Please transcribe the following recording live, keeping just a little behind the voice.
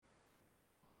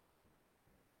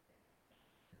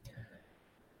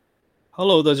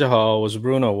Hello，大家好，我是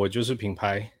Bruno，我就是品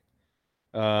牌。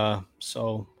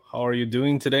So how are you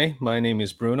doing today? My name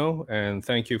is Bruno, and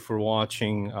thank you for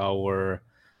watching our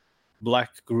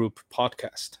Black Group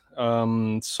podcast.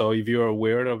 So if you're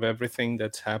aware of everything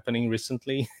that's happening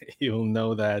recently, you'll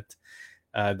know that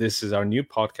this is our new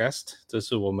podcast. 这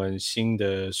是我们新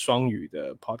的双语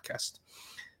的 podcast.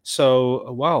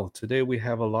 So, wow, today we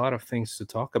have a lot of things to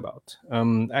talk about.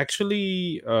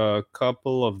 Actually, a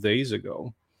couple of days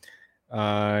ago,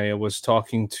 I was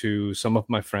talking to some of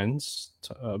my friends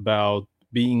about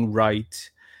being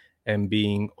right and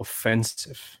being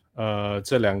offensive.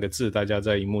 这两个字大家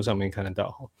在荧幕上面看得到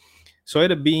哈。所谓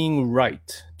的 being right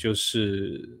就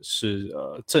是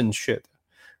正确的，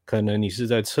可能你是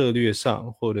在策略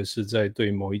上，或者是在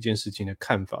对某一件事情的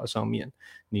看法上面，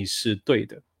你是对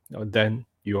的。Then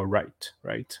you are right,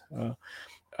 right?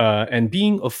 And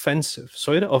being offensive，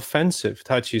所谓的 offensive，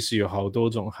它其实有好多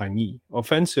种含义。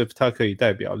offensive 它可以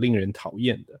代表令人讨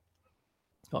厌的，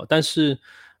但是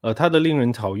它的令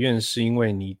人讨厌是因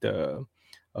为你的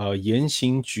言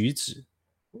行举止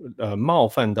冒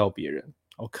犯到别人，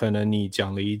可能你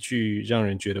讲了一句让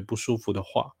人觉得不舒服的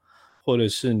话，或者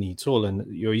是你做了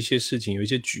有一些事情，有一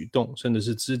些举动，甚至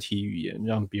是肢体语言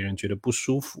让别人觉得不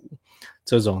舒服，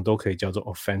这种都可以叫做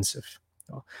offensive。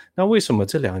那为什么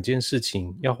这两件事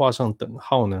情要画上等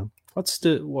号呢？ what's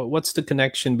the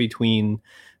connection between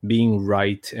being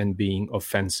right and being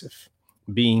offensive?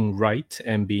 Being right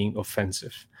and being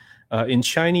offensive. In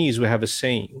Chinese, we have a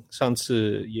saying. 上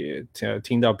次也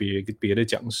听到别的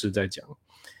讲师在讲，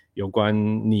有关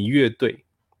你越对，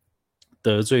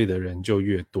得罪的人就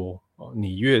越多。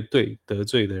你越对，得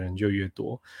罪的人就越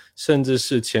多。甚至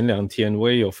是前两天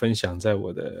我也有分享在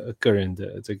我的个人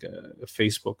的这个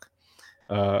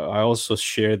Facebook。I also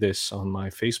share this on my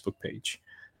Facebook page.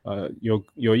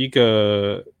 有一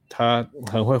个他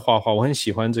很会画画，我很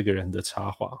喜欢这个人的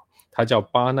插画，他叫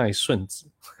巴奈顺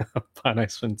子。巴奈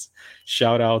顺子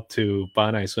 ，Shout out to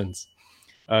巴奈顺子。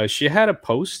She had a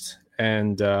post,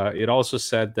 and it also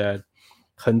said that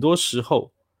很多时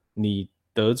候你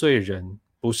得罪人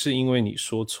不是因为你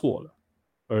说错了，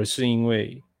而是因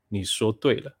为你说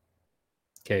对了。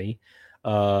Okay.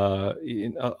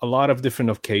 In a lot of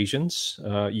different occasions,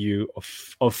 you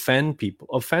offend people.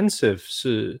 Offensive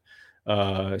是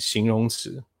形容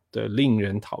词的，令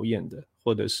人讨厌的，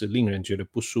或者是令人觉得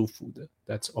不舒服的。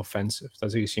That's offensive. 它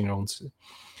是一个形容词。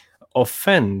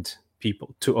Offend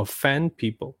people, to offend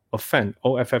people, offend,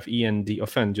 O-F-F-E-N-D,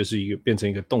 offend 就是变成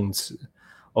一个动词。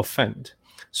Offend.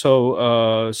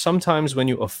 So sometimes when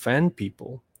you offend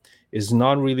people, it's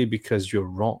not really because you're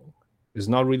wrong. It's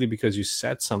not really because you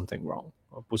said something wrong.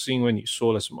 不是因为你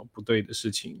说了什么不对的事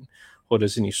情，或者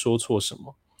是你说错什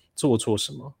么，做错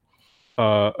什么，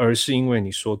而是因为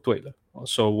你说对了。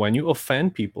So when you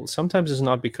offend people, sometimes it's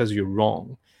not because you're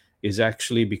wrong, it's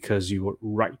actually because you were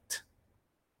right.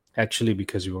 Actually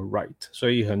because you were right. 所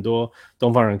以很多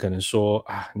东方人可能说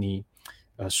啊，你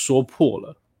说破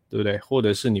了，对不对？或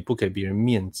者是你不给别人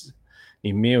面子，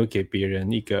你没有给别人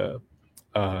一个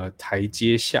台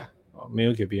阶下，没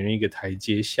有给别人一个台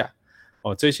阶下，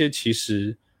这些其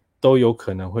实都有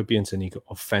可能会变成一个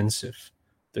offensive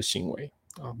的行为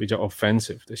比较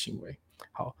offensive 的行为。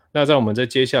好，那在我们在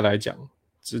接下来讲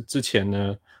之前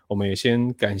呢，我们也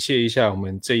先感谢一下我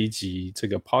们这一集这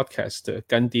个 podcast 的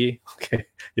干爹 ，OK，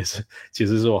 也是其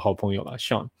实是我好朋友啦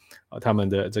 ，Sean 他们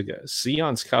的这个11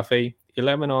 ounce 咖啡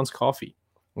 11 ounce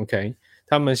coffee，OK，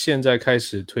他们现在开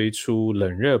始推出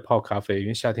冷热泡咖啡，因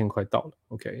为夏天快到了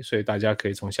 ，OK， 所以大家可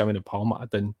以从下面的跑马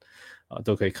灯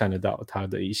都可以看得到它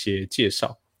的一些介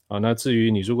绍那至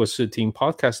于你如果是听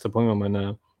podcast 的朋友们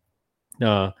呢，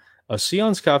那11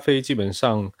 ounce 咖啡基本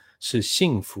上是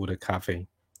幸福的咖啡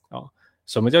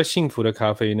什么叫幸福的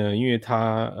咖啡呢？因为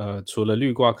它除了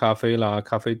绿挂咖啡啦、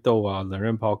咖啡豆啊、冷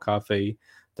热泡咖啡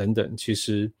等等，其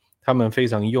实他们非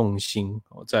常用心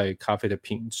在咖啡的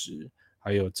品质，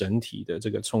还有整体的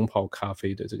这个冲泡咖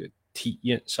啡的这个体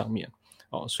验上面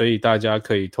所以大家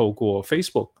可以透过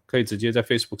Facebook， 可以直接在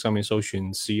Facebook 上面搜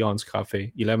寻11 ounce 咖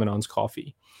啡 11 ounce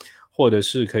coffee， 或者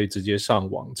是可以直接上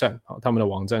网站他们的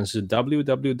网站是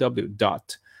www.eeoz.tw，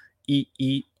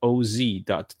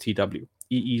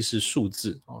 11是数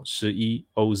字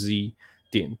11oz.tw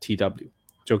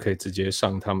就可以直接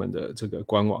上他们的这个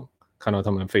官网，看到他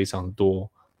们非常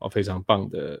多非常棒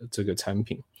的这个产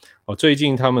品最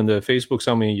近他们的 Facebook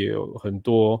上面也有很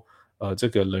多这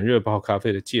个冷热泡咖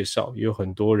啡的介绍，也有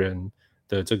很多人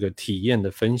的这个体验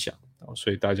的分享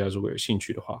所以大家如果有兴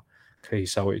趣的话，可以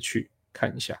稍微去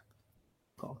看一下。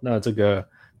好，那这个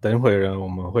等会儿呢，我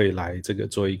们会来这个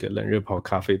做一个冷热泡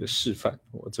咖啡的示范。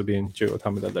我这边就有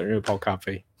他们的冷热泡咖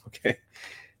啡 ，OK。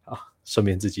好顺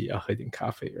便自己也要喝点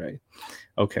咖啡 right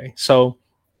okay so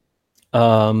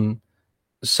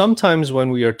sometimes when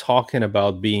we are talking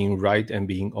about being right and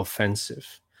being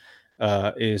offensive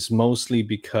is mostly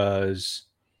because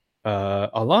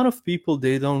a lot of people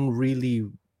they don't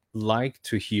really like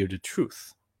to hear the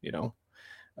truth you know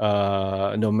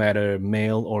no matter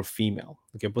male or female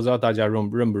OK 不知道大家认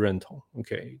不认同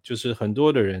OK 就是很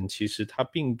多的人其实他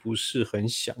并不是很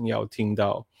想要听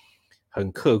到很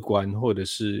客观或者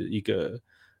是一个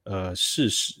事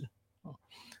实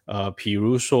比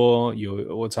如说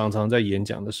我常常在演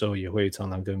讲的时候也会常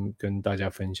常跟大家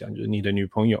分享，就是你的女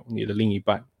朋友、你的另一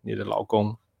半、你的老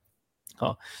公，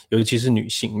好，尤其是女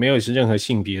性，没有任何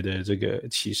性别的这个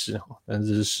歧视哈，但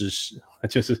这是事实，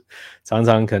就是常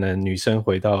常可能女生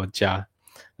回到家，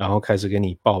然后开始跟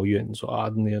你抱怨说啊，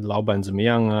那个老板怎么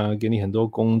样啊，给你很多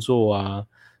工作啊，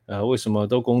为什么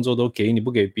工作都给你不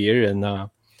给别人啊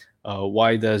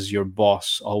？Why does your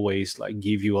boss always like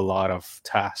give you a lot of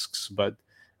tasks, but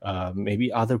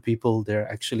maybe other people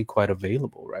they're actually quite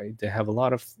available, right? They have a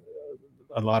lot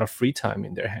of free time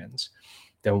in their hands.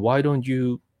 Then why don't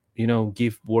you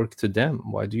give work to them?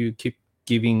 Why do you keep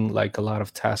giving like a lot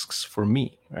of tasks for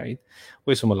me, right?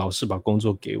 为什么老是把工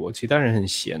作给我？其他人很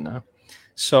闲啊。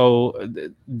So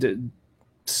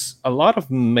a lot of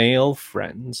male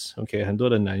friends, OK， 很多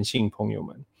的男性朋友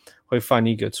们会犯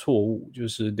一个错误，就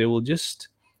是 they will just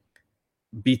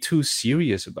be too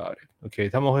serious about it. OK，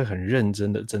 他们会很认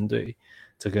真的针对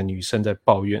这个女生在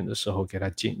抱怨的时候给她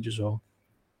建议，就说，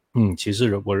其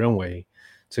实我认为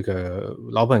这个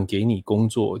老板给你工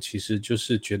作，其实就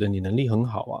是觉得你能力很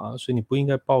好啊，所以你不应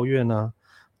该抱怨啊。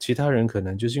其他人可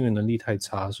能就是因为能力太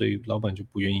差，所以老板就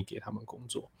不愿意给他们工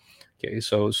作。Okay,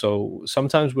 so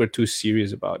sometimes we're too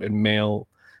serious about it.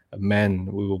 Men,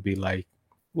 we will be like,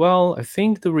 well, I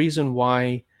think the reason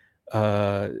why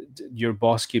your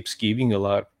boss keeps giving you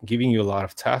a lot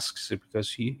of tasks is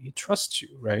because he trusts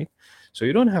you, right? So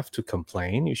you don't have to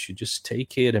complain. You should just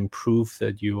take it and prove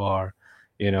that you are,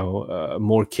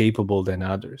 more capable than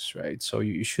others, right? So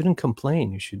you shouldn't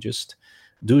complain. You should just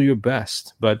do your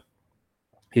best. But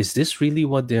is this really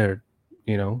what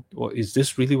is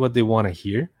this really what they want to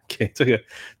hear? OK， 这个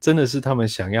真的是他们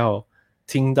想要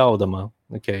听到的吗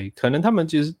 ？OK， 可能他们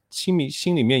其实心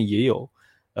里面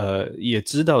也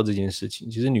知道这件事情。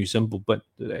其实女生不笨，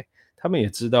对不对？他们也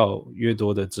知道越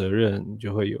多的责任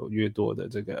就会有越多的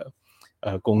这个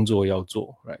工作要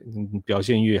做 ，right？ 表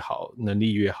现越好，能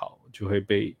力越好，就会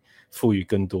被赋予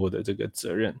更多的这个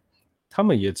责任。他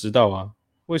们也知道啊，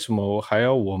为什么还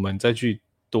要我们再去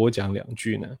多讲两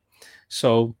句呢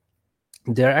 ？So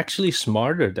they're actually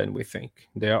smarter than we think.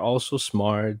 They are also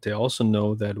smart. They also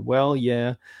know that, well,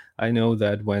 yeah, I know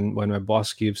that when my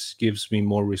boss gives me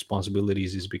more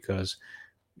responsibilities is because,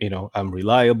 I'm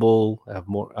reliable,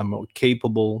 I'm more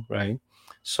capable, right?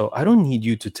 So I don't need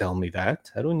you to tell me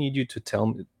that. I don't need you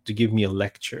to give me a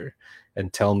lecture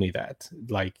and tell me that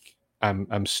like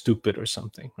I'm stupid or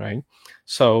something, right?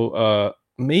 So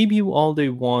maybe all they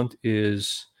want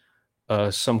is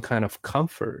some kind of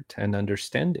comfort and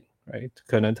understanding.Right?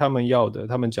 可能他们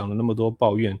讲了那么多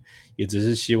抱怨，也只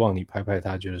是希望你拍拍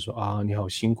他，觉得说啊，你好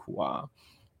辛苦啊，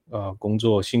工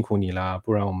作辛苦你啦，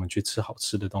不然我们去吃好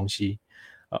吃的东西。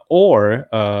Or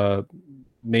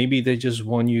maybe they just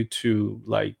want you to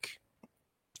like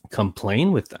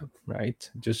complain with them, right?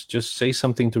 Just say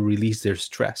something to release their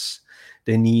stress.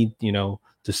 They need,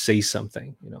 to say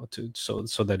something,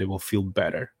 so that it will feel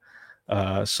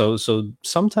better.So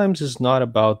sometimes it's not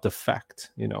about the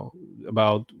fact,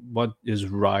 about what is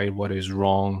right, what is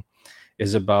wrong.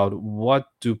 It's about what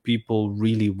do people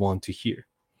really want to hear.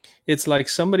 It's like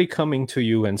somebody coming to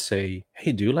you and say,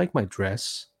 "Hey, do you like my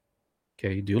dress?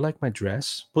 Okay, do you like my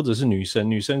dress?" 或者是女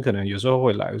生可能有时候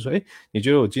会来说，你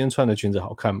觉得我今天穿的裙子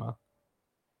好看吗？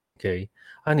 OK，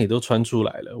 你都穿出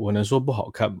来了，我能说不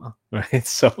好看吗？ Right?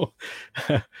 So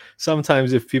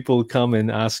sometimes if people come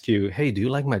and ask you, "Hey, do you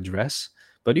like my dress?"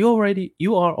 But you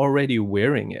are already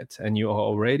wearing it and you are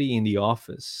already in the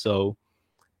office. So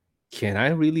can I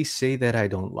really say that I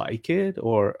don't like it?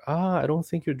 Or I don't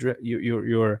think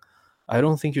I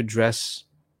don't think your dress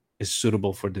is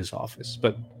suitable for this office.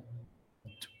 But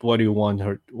what do you want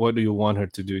her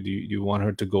to do? Do you want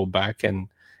her to go back and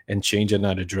change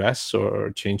another dress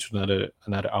or change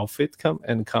another outfit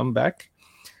come back?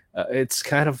 It's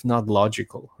kind of not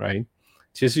logical, right?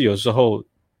 其实有时候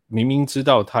明明知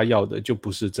道他要的就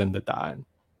不是真的答案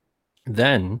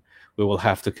then we will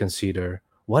have to consider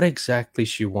what exactly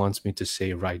she wants me to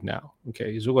say right now.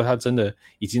 OK， 如果他真的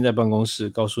已经在办公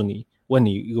室问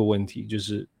你一个问题，就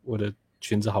是我的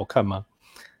裙子好看吗？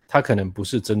他可能不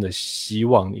是真的希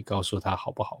望你告诉他好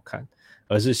不好看，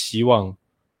而是希望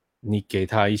你给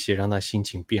她一些让她心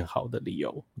情变好的理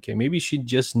由。Okay, maybe she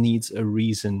just needs a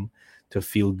reason to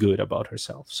feel good about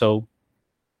herself. So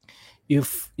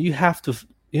if you have to,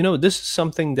 this is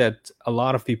something that a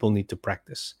lot of people need to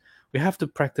practice. We have to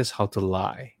practice how to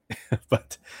lie,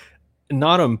 but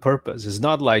not on purpose. It's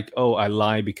not like, oh, I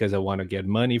lie because I want to get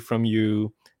money from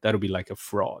you. That'll be like a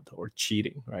fraud or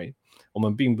cheating, right? 我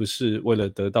们并不是为了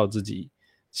得到自己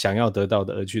想要得到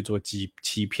的而去做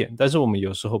欺骗，但是我们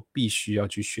有时候必须要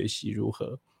去学习如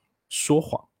何说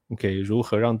谎，OK，如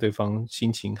何让对方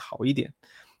心情好一点。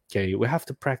Okay, we have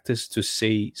to practice to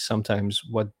say sometimes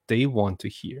what they want to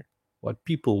hear, what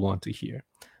people want to hear,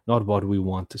 not what we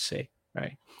want to say,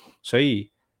 right? 所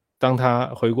以当他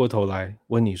回过头来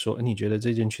问你说，你觉得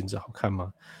这件裙子好看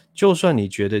吗？就算你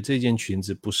觉得这件裙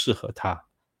子不适合他，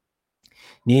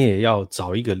你也要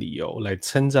找一个理由来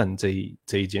称赞这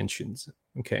一件裙子。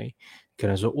OK， 可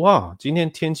能说哇，今天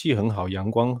天气很好，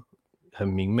阳光很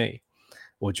明媚，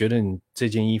我觉得你这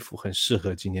件衣服很适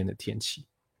合今天的天气。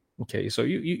Okay, so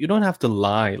you don't have to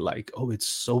lie like, oh, it's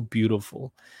so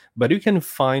beautiful, but you can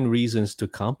find reasons to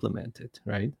compliment it,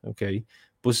 right? Okay,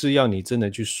 不是要你真的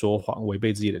去说谎，违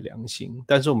背自己的良心，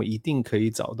但是我们一定可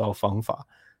以找到方法，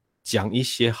讲一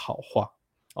些好话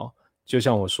哦。就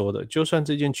像我说的，就算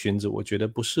这件裙子我觉得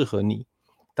不适合你，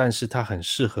但是它很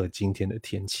适合今天的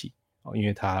天气哦，因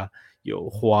为它有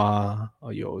花，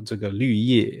有这个绿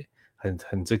叶，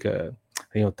很这个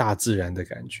很有大自然的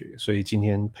感觉，所以今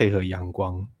天配合阳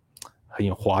光。很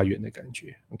有花园的感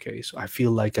觉。Okay, so I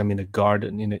feel like I'm in a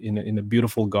garden, in a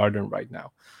beautiful garden right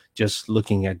now, just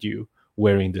looking at you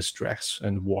wearing this dress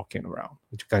and walking around.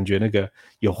 就感觉那个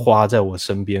有花在我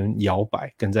身边摇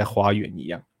摆，跟在花园一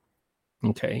样。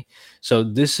Okay, so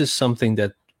this is something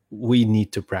that we need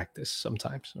to practice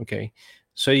sometimes. Okay,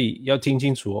 所以要听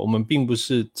清楚，我们并不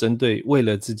是针对为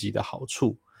了自己的好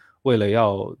处，为了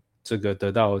要这个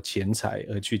得到钱财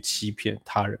而去欺骗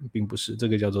他人，并不是，这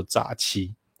个叫做诈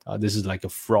欺。This is like a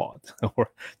fraud or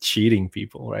cheating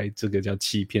people, right? 这个叫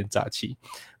欺骗诈欺。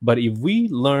But if we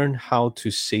learn how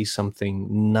to say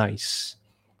something nice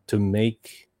to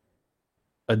make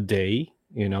a day,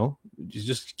 you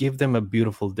just give them a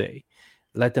beautiful day.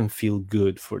 Let them feel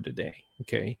good for the day.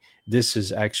 Okay, this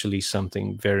is actually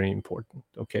something very important.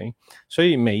 Okay, 所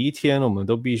以每一天我们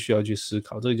都必须要去思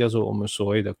考，这个叫做我们所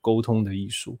谓的沟通的艺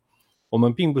术。我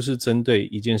们并不是针对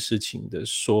一件事情的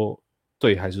说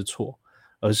对还是错。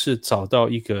而是找到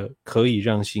一个可以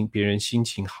让别人心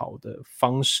情好的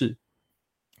方式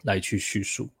来去叙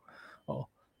述。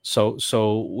So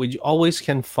we always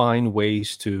can find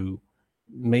ways to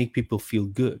make people feel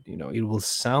good. It will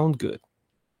sound good.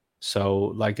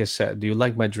 So, like I said, do you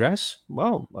like my dress?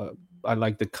 Well, I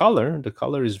like the color. The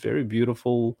color is very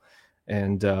beautiful,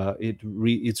 and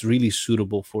it's really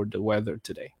suitable for the weather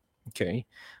today. OK，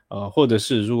或者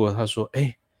是如果他说，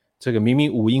哎，这个明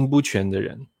明五音不全的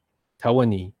人，他问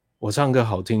你我唱歌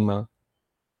好听吗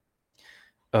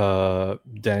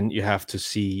？Then you have to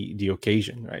see the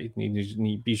occasion, right?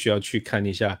 你必须要去看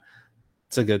一下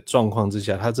这个状况之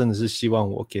下，他真的是希望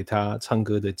我给他唱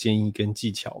歌的建议跟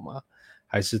技巧吗？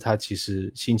还是他其实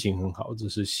心情很好，只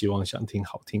是希望想听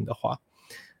好听的话？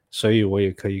所以我也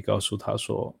可以告诉他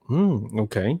说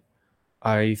，OK,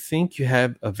 I think you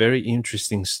have a very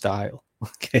interesting style.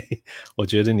 OK， 我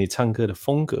觉得你唱歌的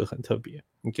风格很特别。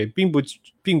OK，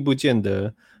 并不见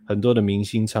得很多的明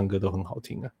星唱歌都很好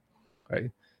听啊。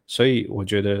Right， 所以我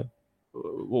觉得，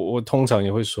我通常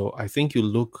也会说 ，I think you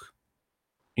look,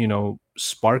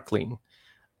 sparkling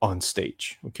on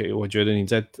stage. OK， 我觉得你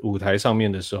在舞台上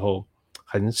面的时候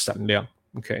很闪亮。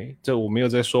OK， 这我没有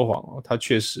在说谎哦，他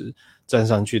确实站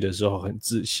上去的时候很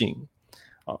自信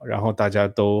啊，然后大家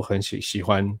都很喜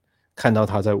欢看到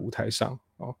他在舞台上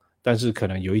哦，但是可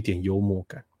能有一点幽默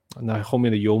感。那后面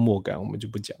的幽默感我们就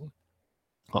不讲了。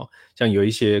好，像有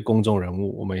一些公众人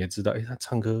物，我们也知道，他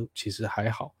唱歌其实还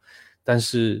好，但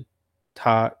是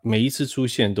他每一次出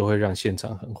现都会让现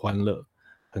场很欢乐、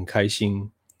很开心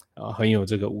很有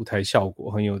这个舞台效果，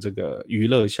很有这个娱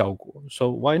乐效果。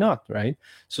So why not, right?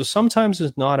 So sometimes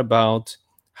it's not about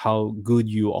how good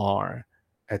you are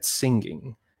at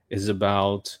singing. It's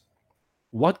about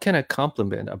what can I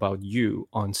compliment about you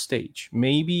on stage?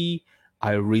 Maybe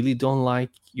I really don't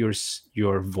like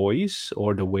your voice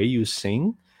or the way you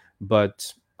sing,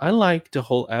 but I like the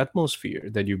whole atmosphere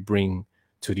that you bring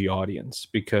to the audience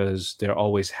because they're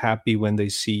always happy when they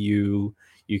see you.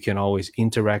 You can always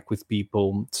interact with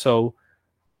people. So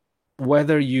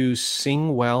whether you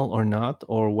sing well or not,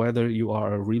 or whether you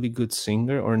are a really good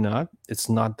singer or not, it's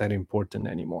not that important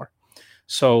anymore.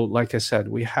 So, like I said,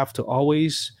 we have to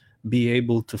always be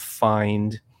able to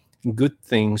find good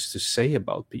things to say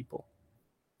about people,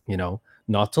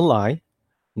 not to lie,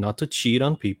 not to cheat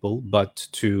on people, but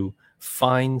to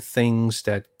find things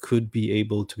that could be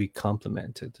able to be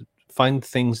complemented, find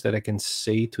things that I can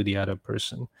say to the other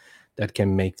person that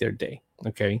can make their day.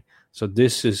 Okay, so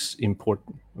this is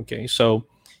important. Okay, so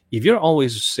if you're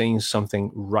always saying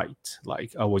something right,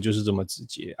 like 我就是这么直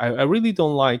接, I really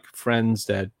don't like friends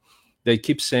that they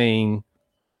keep saying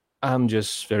I'm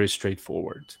just very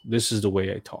straightforward. This is the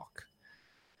way I talk.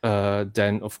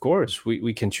 Then of course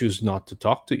we can choose not to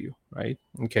talk to you, right?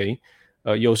 Okay.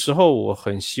 有时候我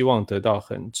很希望得到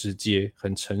很直接、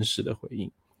很诚实的回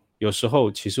应。有时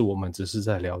候其实我们只是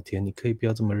在聊天，你可以不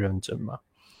要这么认真吗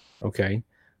 ？OK，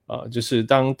就是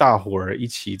当大伙儿一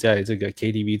起在这个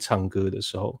KTV 唱歌的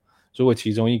时候，如果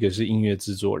其中一个是音乐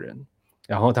制作人，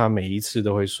然后他每一次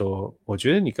都会说：“我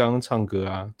觉得你刚刚唱歌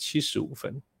啊，75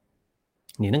分，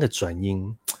你那个转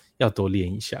音要多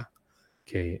练一下。”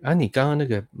 OK， 你刚刚那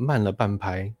个慢了半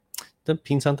拍，但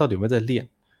平常到底有没有在练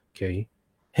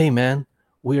 ？OK，Hey man,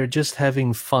 we are just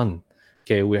having fun.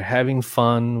 Okay, we're having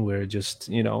fun. We're just,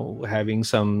 having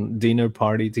some dinner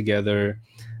party together.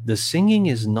 The singing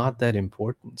is not that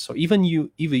important. So even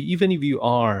if you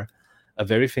are a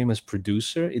very famous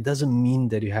producer, it doesn't mean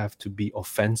that you have to be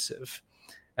offensive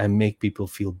and make people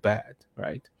feel bad,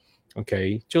 right?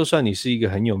 OK， 就算你是一个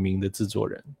很有名的制作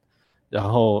人，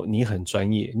然后你很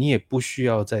专业，你也不需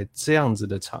要在这样子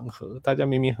的场合，大家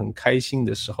明明很开心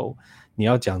的时候，你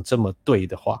要讲这么对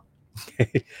的话，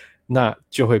那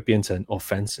就会变成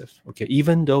offensive. Okay,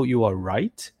 even though you are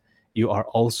right, you are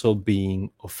also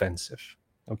being offensive.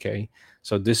 Okay,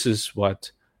 so this is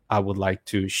what I would like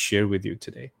to share with you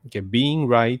today. Okay, being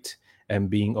right and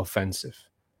being offensive.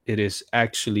 It is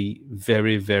actually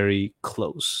very, very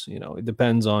close. It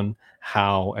depends on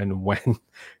how and when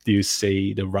do you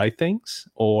say the right things,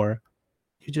 or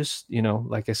you just,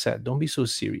 like I said, don't be so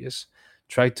serious.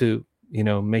 Try to,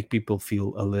 make people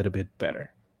feel a little bit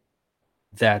better.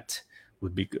 That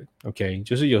would be good. OK，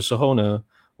 就是有时候呢，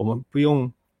我们不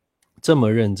用这么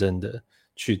认真的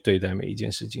去对待每一件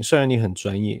事情。虽然你很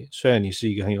专业，虽然你是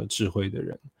一个很有智慧的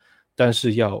人，但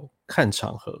是要看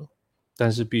场合，但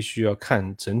是必须要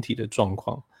看整体的状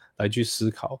况来去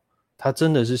思考，他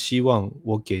真的是希望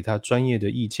我给他专业的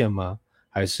意见吗？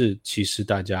还是其实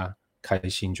大家开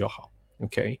心就好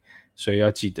 ？OK， 所以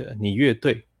要记得，你越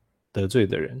对，得罪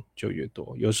的人就越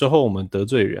多。有时候我们得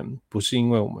罪人，不是因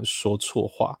为我们说错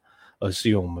话，而是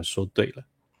因为我们说对了。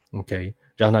OK，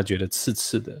 让他觉得刺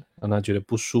刺的，让他觉得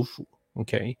不舒服。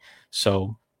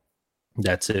OK，so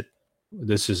that's it.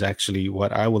 This is actually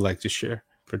what I would like to share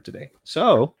for today.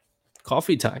 So,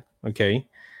 coffee time. OK，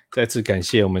 再次感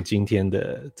谢我们今天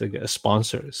的这个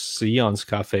sponsor 11 ounce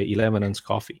咖啡 11 ounce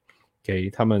coffee。OK，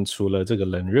 他们除了这个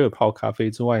冷热泡咖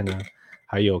啡之外呢，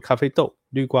还有咖啡豆、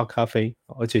绿挂咖啡，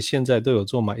而且现在都有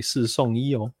做买4送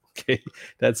1哦。OK，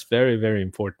 that's very very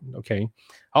important. OK，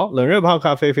 好，冷热泡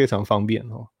咖啡非常方便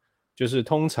哦，就是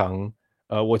通常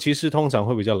我其实通常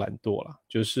会比较懒惰啦，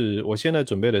就是我现在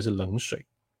准备的是冷水。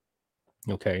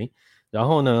OK， 然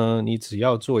后呢，你只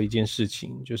要做一件事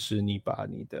情，就是你把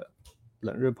你的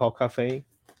冷热泡咖啡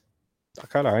打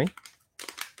开来。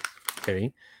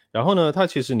OK， 然后呢，它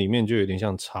其实里面就有点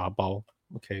像茶包。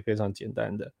OK， 非常简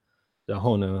单的。然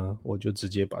后呢，我就直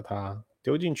接把它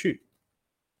丢进去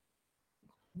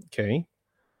 ，OK，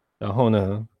 然后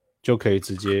呢就可以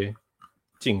直接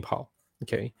浸泡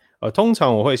 ，OK， 通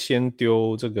常我会先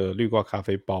丢这个绿挂咖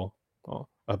啡包哦，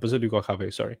不是绿挂咖啡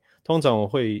 ，sorry， 通常我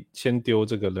会先丢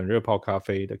这个冷热泡咖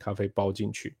啡的咖啡包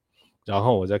进去，然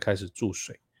后我再开始注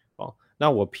水哦。那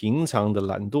我平常的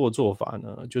懒惰做法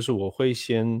呢，就是我会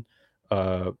先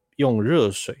用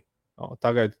热水哦，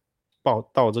大概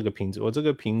倒这个瓶子，我这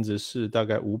个瓶子是大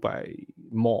概500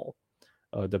 ml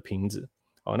的瓶子，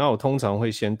那我通常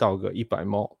会先倒个100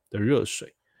 ml 的热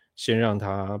水，先让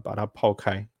它把它泡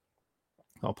开，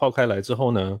泡开来之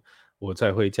后呢，我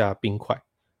再会加冰块，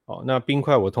那冰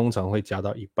块我通常会加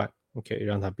到一半 ，OK，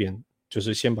 让它变，就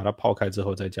是先把它泡开之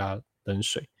后再加冷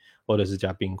水，或者是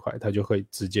加冰块，它就会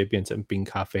直接变成冰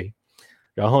咖啡。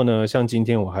然后呢，像今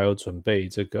天我还有准备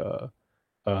这个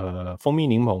蜂蜜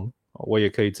柠檬，我也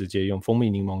可以直接用蜂蜜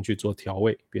柠檬去做调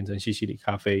味，变成西西里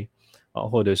咖啡，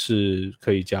或者是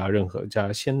可以加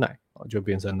鲜奶，就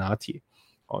变成拿铁，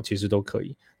其实都可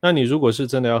以。那你如果是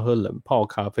真的要喝冷泡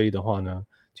咖啡的话呢，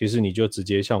其实你就直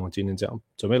接像我今天这样，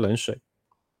准备冷水，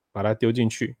把它丢进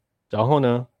去，然后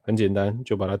呢，很简单，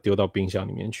就把它丢到冰箱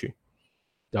里面去。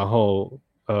然后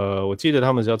我记得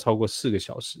他们是要超过4个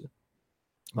小时，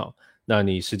好，那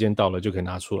你时间到了就可以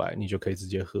拿出来，你就可以直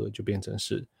接喝，就变成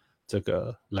是这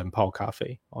个冷泡咖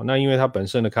啡。那因为它本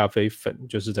身的咖啡粉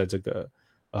就是在这个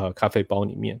咖啡包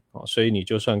里面，所以你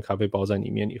就算咖啡包在里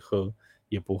面你喝，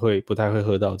也不太会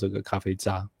喝到这个咖啡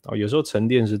渣有时候沉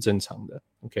淀是正常的。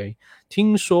OK，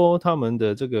 听说他们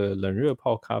的这个冷热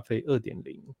泡咖啡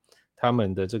 2.0， 他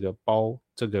们的这个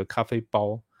咖啡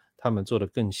包，他们做的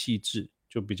更细致，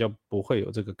就比较不会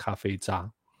有这个咖啡渣。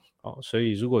所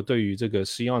以如果对于这个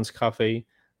11ounce咖啡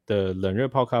的冷热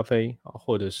泡咖啡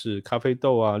或者是咖啡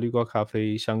豆绿瓜咖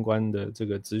啡相关的这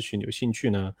个资讯有兴趣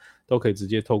呢，都可以直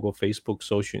接透过 Facebook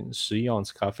搜寻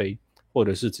11ounce咖啡，或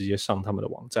者是直接上他们的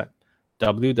网站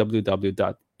www.eeoz.tw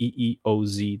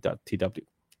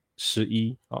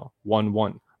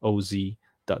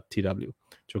 11oz.tw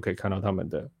就可以看到他们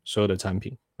的所有的产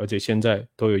品，而且现在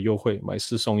都有优惠，买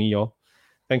4送1哦。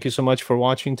Thank you so much for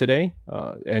watching today.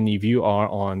 And if you are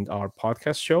on our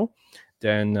podcast show,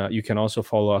 then you can also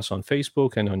follow us on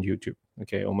Facebook and on YouTube.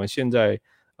 OK， 我们现在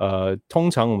通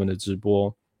常我们的直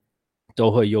播都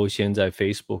会优先在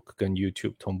Facebook 跟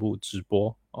YouTube 同步直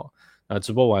播那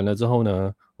直播完了之后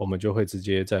呢，我们就会直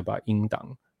接再把音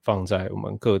档放在我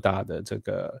们各大的这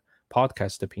个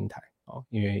podcast 的平台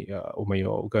因为我们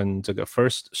有跟这个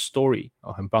First Story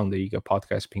很棒的一个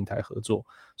podcast 平台合作，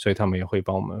所以他们也会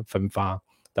帮我们分发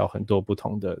到很多不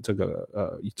同的这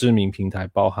个知名平台，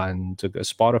包含这个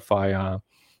Spotify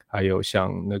还有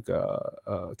像那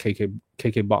个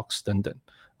KKBox 等等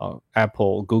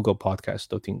Apple、Google Podcast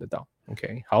都听得到。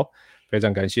OK， 好，非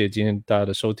常感谢今天大家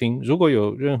的收听。如果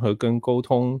有任何跟沟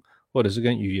通或者是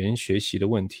跟语言学习的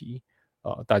问题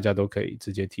大家都可以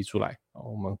直接提出来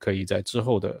我们可以在之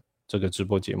后的这个直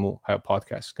播节目还有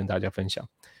Podcast 跟大家分享。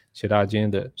谢谢大家今天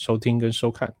的收听跟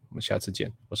收看，我们下次见，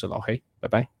我是老黑，拜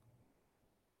拜。